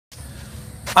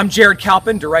I'm Jared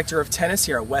Kalpin, Director of Tennis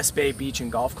here at West Bay Beach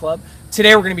and Golf Club.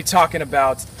 Today we're going to be talking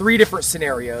about 3 different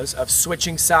scenarios of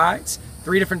switching sides,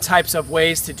 3 different types of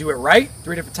ways to do it right,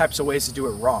 3 different types of ways to do it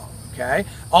wrong, okay?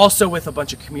 Also with a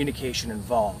bunch of communication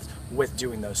involved with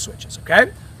doing those switches,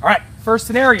 okay? All right, first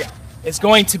scenario is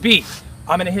going to be,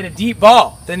 I'm going to hit a deep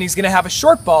ball, then he's going to have a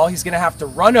short ball, he's going to have to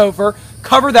run over,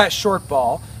 cover that short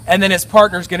ball, and then his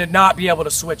partner's going to not be able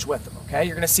to switch with him, okay?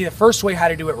 You're going to see the first way how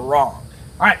to do it wrong.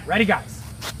 All right, ready guys?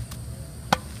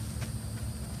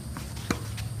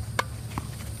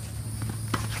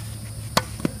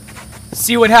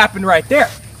 See what happened right there.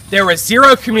 There was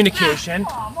zero communication.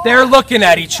 They're looking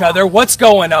at each other. What's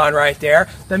going on right there?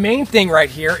 The main thing right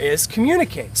here is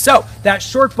communicate. So that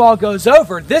short ball goes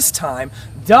over. This time,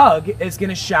 Doug is going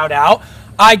to shout out,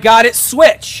 "I got it,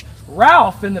 switch."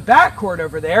 Ralph in the backcourt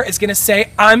over there is going to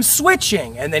say, "I'm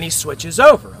switching," and then he switches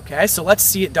over, okay? So let's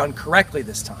see it done correctly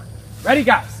this time. Ready,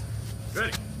 guys?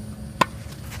 Ready.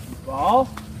 Ball.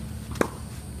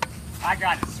 I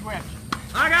got it, switch.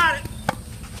 I got it.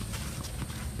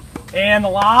 And the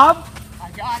lob. I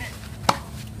got it.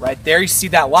 Right there, you see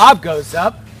that lob goes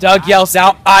up. Doug yells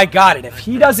out, "I got it." If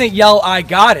he doesn't yell, "I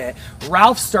got it,"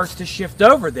 Ralph starts to shift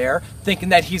over there, thinking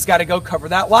that he's got to go cover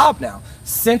that lob now.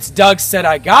 Since Doug said,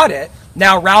 "I got it,"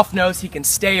 now Ralph knows he can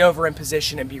stay over in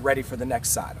position and be ready for the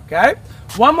next side, okay?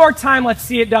 One more time, let's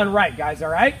see it done right, guys, all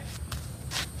right?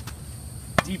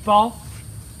 Deep ball.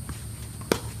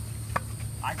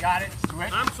 I got it,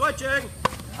 switch. I'm switching.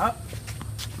 Yep.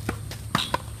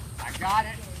 I got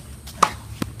it.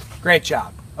 Great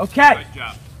job. Okay. Nice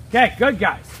job. Okay, good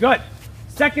guys, good.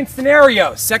 Second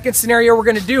scenario we're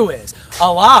going to do is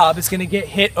a lob is going to get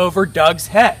hit over Doug's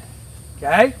head,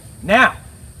 okay? Now,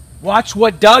 watch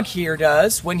what Doug here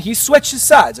does when he switches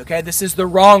sides, okay? This is the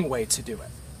wrong way to do it.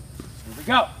 Here we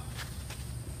go.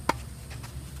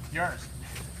 Yours.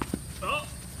 Oh.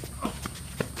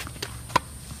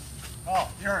 Oh,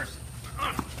 yours.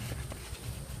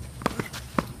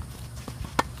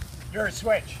 Yours,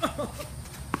 switch.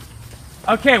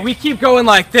 Okay, we keep going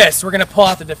like this. We're going to pull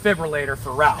out the defibrillator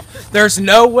for Ralph. There's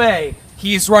no way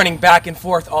he's running back and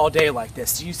forth all day like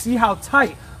this. Do you see how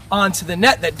tight onto the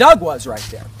net that Doug was right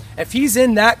there? If he's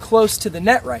in that close to the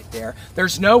net right there,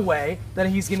 there's no way that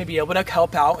he's going to be able to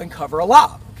help out and cover a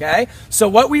lob, okay? So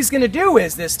what he's going to do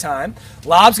is this time,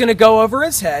 lob's going to go over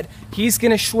his head. He's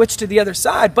going to switch to the other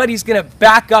side, but he's going to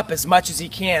back up as much as he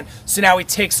can, so now he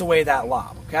takes away that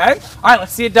lob, okay? All right,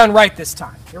 let's see it done right this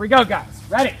time. Here we go, guys.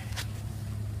 Ready?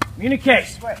 Communicate.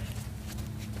 Switch.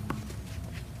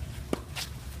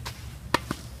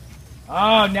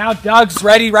 Oh, now Doug's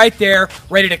ready right there,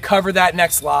 ready to cover that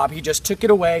next lob. He just took it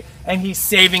away, and he's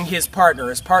saving his partner.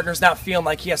 His partner's not feeling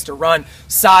like he has to run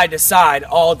side to side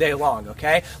all day long,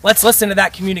 okay? Let's listen to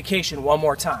that communication one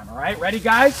more time, all right? Ready,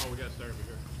 guys? Oh, we got to start over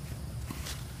here.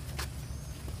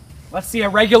 Let's see a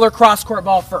regular cross-court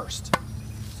ball first.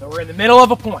 So we're in the middle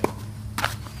of a point.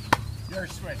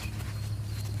 Yours, switch.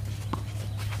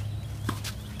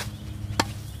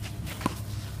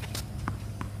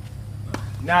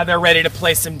 Now they're ready to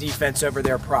play some defense over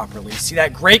there properly. See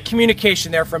that great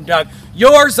communication there from Doug.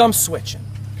 Yours, I'm switching,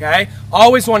 okay?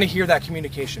 Always want to hear that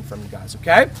communication from you guys,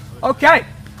 okay? Okay,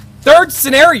 third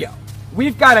scenario.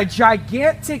 We've got a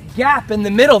gigantic gap in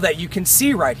the middle that you can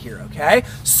see right here, okay?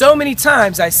 So many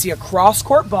times I see a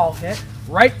cross-court ball hit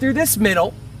right through this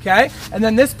middle, okay? And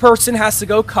then this person has to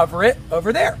go cover it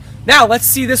over there. Now let's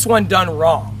see this one done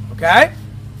wrong, okay?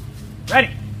 Ready?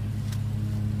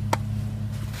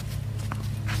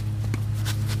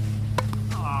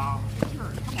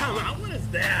 Come on, what is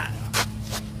that?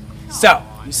 So,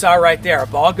 you saw right there, a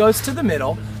ball goes to the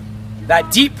middle.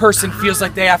 That deep person feels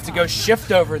like they have to go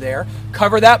shift over there,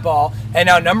 cover that ball, and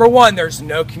now number one, there's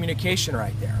no communication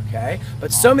right there, okay?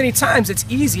 But so many times it's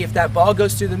easy if that ball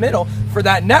goes through the middle for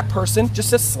that net person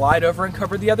just to slide over and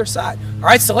cover the other side. All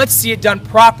right, so let's see it done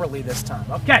properly this time.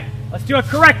 Okay, let's do it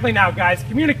correctly now, guys.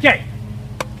 Communicate.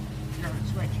 Yours,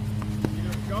 switch.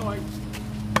 Yours, going.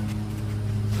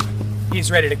 He's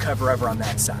ready to cover over on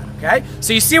that side, okay?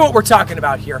 So you see what we're talking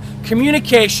about here.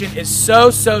 Communication is so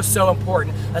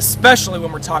important, especially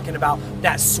when we're talking about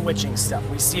that switching stuff.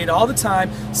 We see it all the time.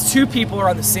 2 people are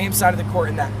on the same side of the court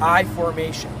in that I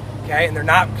formation, okay? And they're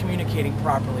not communicating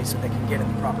properly so they can get in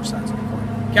the proper sides of the court,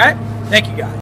 okay? Thank you, guys.